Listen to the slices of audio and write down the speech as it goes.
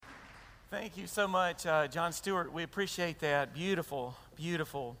Thank you so much, John Stewart. We appreciate that. Beautiful,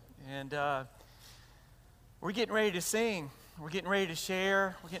 beautiful. And we're getting ready to sing. We're getting ready to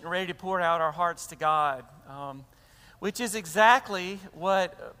share. We're getting ready to pour out our hearts to God, which is exactly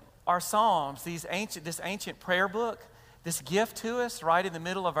what our Psalms, this ancient prayer book, this gift to us right in the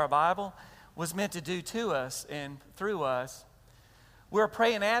middle of our Bible, was meant to do to us and through us. We're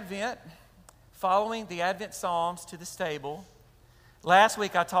praying Advent, following the Advent Psalms to the stable. Last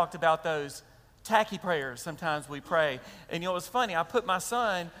week I talked about those tacky prayers sometimes we pray. And it was funny, I put my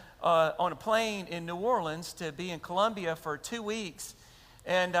son on a plane in New Orleans to be in Columbia for 2 weeks.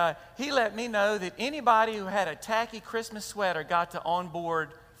 And he let me know that anybody who had a tacky Christmas sweater got to on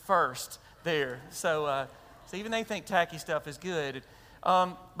board first there. So even they think tacky stuff is good.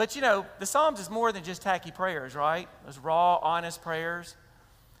 But you know, the Psalms is more than just tacky prayers, right? Those raw, honest prayers.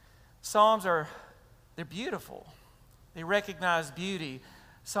 Psalms they're beautiful. They recognize beauty.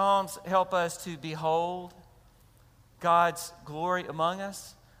 Psalms help us to behold God's glory among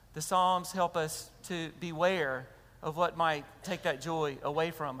us. The Psalms help us to beware of what might take that joy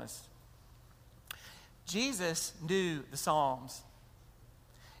away from us. Jesus knew the Psalms.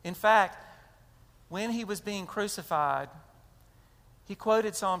 In fact, when he was being crucified, he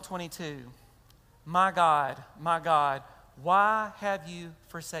quoted Psalm 22, my God, why have you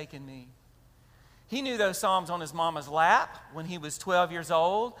forsaken me?" He knew those Psalms on his mama's lap when he was 12 years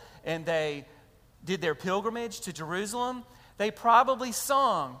old and they did their pilgrimage to Jerusalem. They probably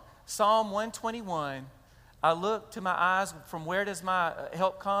sung Psalm 121. I look to my eyes, from where does my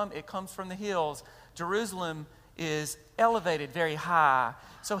help come? It comes from the hills. Jerusalem is elevated very high.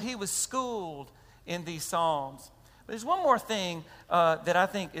 So he was schooled in these Psalms. But there's one more thing that I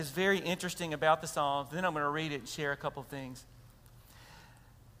think is very interesting about the Psalms. Then I'm going to read it and share a couple of things.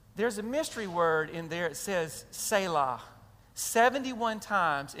 There's a mystery word in there. It says Selah. 71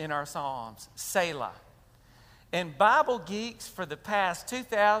 times in our Psalms, Selah. And Bible geeks for the past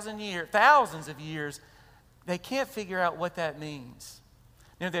 2,000 years, thousands of years, they can't figure out what that means.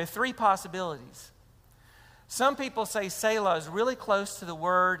 Now, there are three possibilities. Some people say Selah is really close to the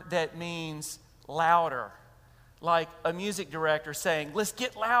word that means louder, like a music director saying, let's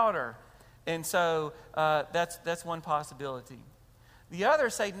get louder. And so that's one possibility. The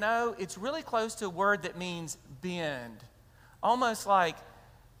others say, no, it's really close to a word that means bend. Almost like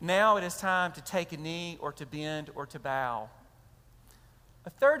now it is time to take a knee or to bend or to bow. A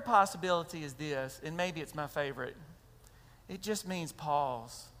third possibility is this, and maybe it's my favorite. It just means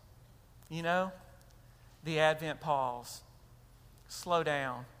pause. You know, the Advent pause. Slow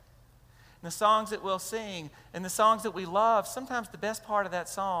down. And the songs that we'll sing and the songs that we love, sometimes the best part of that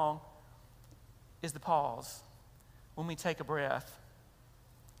song is the pause, when we take a breath.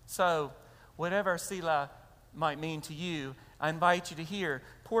 So, whatever Selah might mean to you, I invite you to hear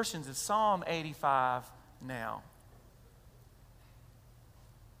portions of Psalm 85 now.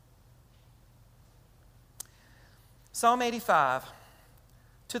 Psalm 85,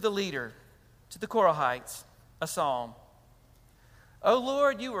 to the leader, to the Korahites, a psalm. O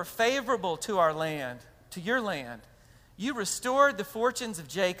Lord, you were favorable to our land, to your land. You restored the fortunes of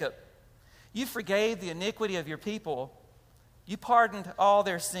Jacob. You forgave the iniquity of your people. You pardoned all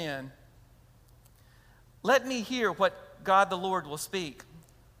their sin. Let me hear what God the Lord will speak.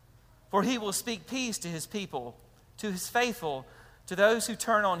 For he will speak peace to his people, to his faithful, to those who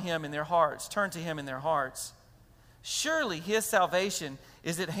turn to him in their hearts. Surely his salvation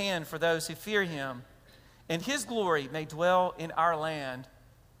is at hand for those who fear him, and his glory may dwell in our land.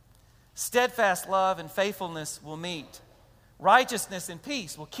 Steadfast love and faithfulness will meet. Righteousness and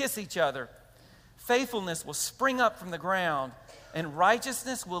peace will kiss each other. Faithfulness will spring up from the ground, and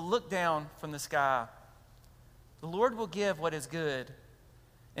righteousness will look down from the sky. The Lord will give what is good,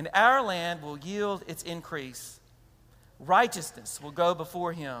 and our land will yield its increase. Righteousness will go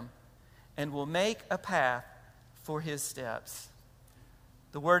before him, and will make a path for his steps.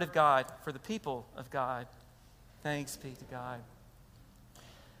 The word of God for the people of God. Thanks be to God.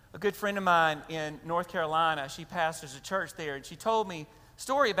 A good friend of mine in North Carolina, she pastors a church there, and she told me a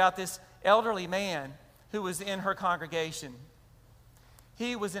story about this elderly man who was in her congregation.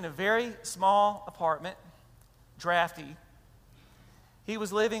 He was in a very small apartment, drafty. He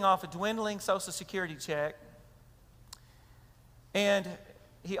was living off a dwindling Social Security check. And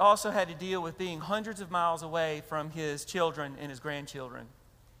he also had to deal with being hundreds of miles away from his children and his grandchildren.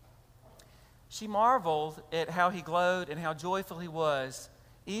 She marveled at how he glowed and how joyful he was,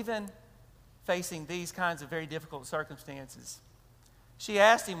 even facing these kinds of very difficult circumstances. She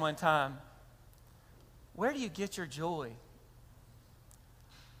asked him one time, "Where do you get your joy?"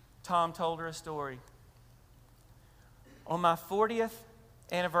 Tom told her a story. On my 40th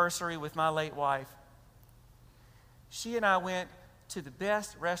anniversary with my late wife, she and I went to the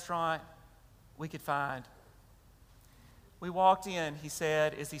best restaurant we could find. We walked in, he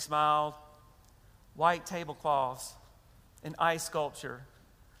said, as he smiled, white tablecloths, an ice sculpture.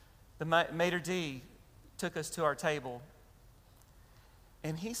 The maitre d' took us to our table.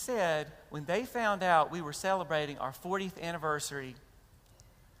 And he said, when they found out we were celebrating our 40th anniversary,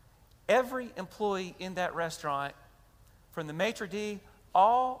 every employee in that restaurant, from the maitre d'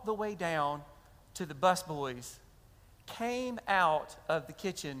 all the way down to the busboys, came out of the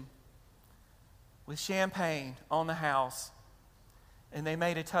kitchen with champagne on the house, and they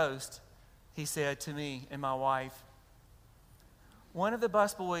made a toast, he said to me and my wife. One of the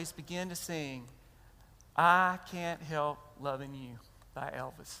busboys began to sing, "I Can't Help Loving You" by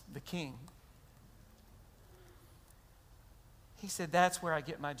Elvis, the King. He said, that's where I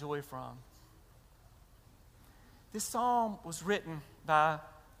get my joy from. This psalm was written by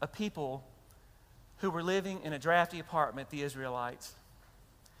a people who were living in a drafty apartment, the Israelites.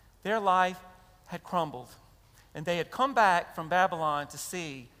 Their life had crumbled, and they had come back from Babylon to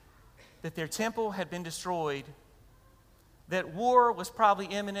see that their temple had been destroyed, that war was probably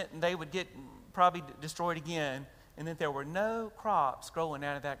imminent and they would get probably destroyed again, and that there were no crops growing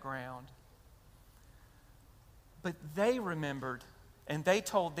out of that ground. But they remembered, and they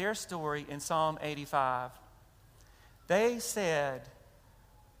told their story in Psalm 85. They said,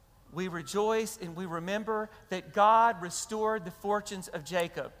 we rejoice and we remember that God restored the fortunes of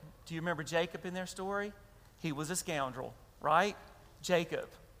Jacob. Do you remember Jacob in their story? He was a scoundrel, right? Jacob.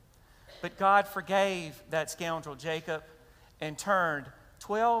 But God forgave that scoundrel Jacob and turned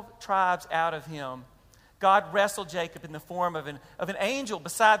 12 tribes out of him. God wrestled Jacob in the form of an angel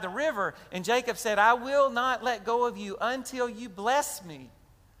beside the river, and Jacob said, I will not let go of you until you bless me.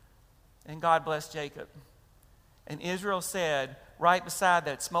 And God blessed Jacob. And Israel said, right beside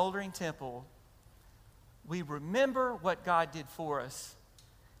that smoldering temple, we remember what God did for us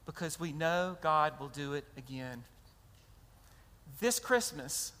because we know God will do it again. This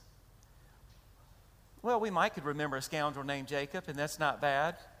Christmas, well, we might could remember a scoundrel named Jacob, and that's not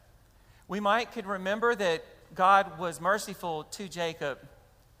bad. We might could remember that God was merciful to Jacob.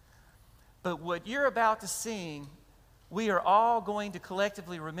 But what you're about to sing, we are all going to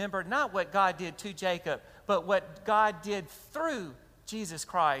collectively remember not what God did to Jacob, but what God did through Jesus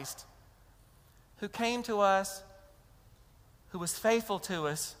Christ, who came to us, who was faithful to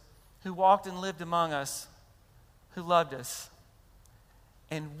us, who walked and lived among us, who loved us.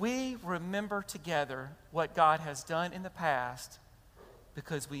 And we remember together what God has done in the past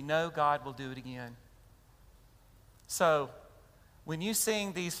because we know God will do it again. So, when you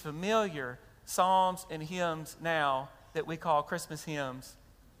sing these familiar psalms and hymns now that we call Christmas hymns,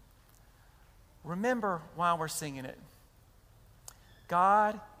 remember why we're singing it.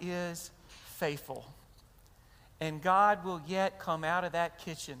 God is faithful, and God will yet come out of that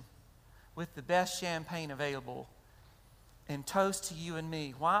kitchen with the best champagne available and toast to you and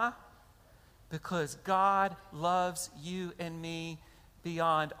me. Why? Because God loves you and me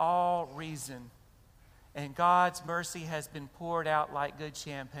beyond all reason. And God's mercy has been poured out like good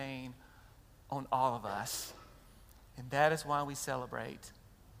champagne on all of us. And that is why we celebrate.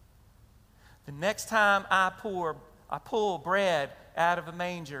 The next time I pull bread out of a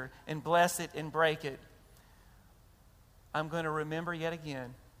manger and bless it and break it, I'm going to remember yet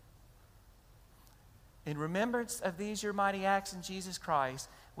again. In remembrance of these your mighty acts in Jesus Christ,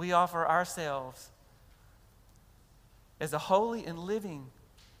 we offer ourselves as a holy and living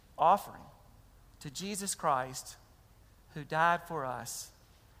offering to Jesus Christ, who died for us,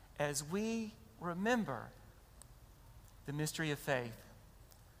 as we remember the mystery of faith.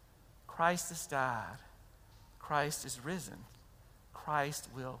 Christ has died. Christ is risen. Christ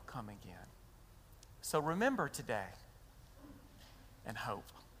will come again. So remember today and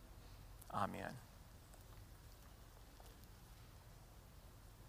hope. Amen.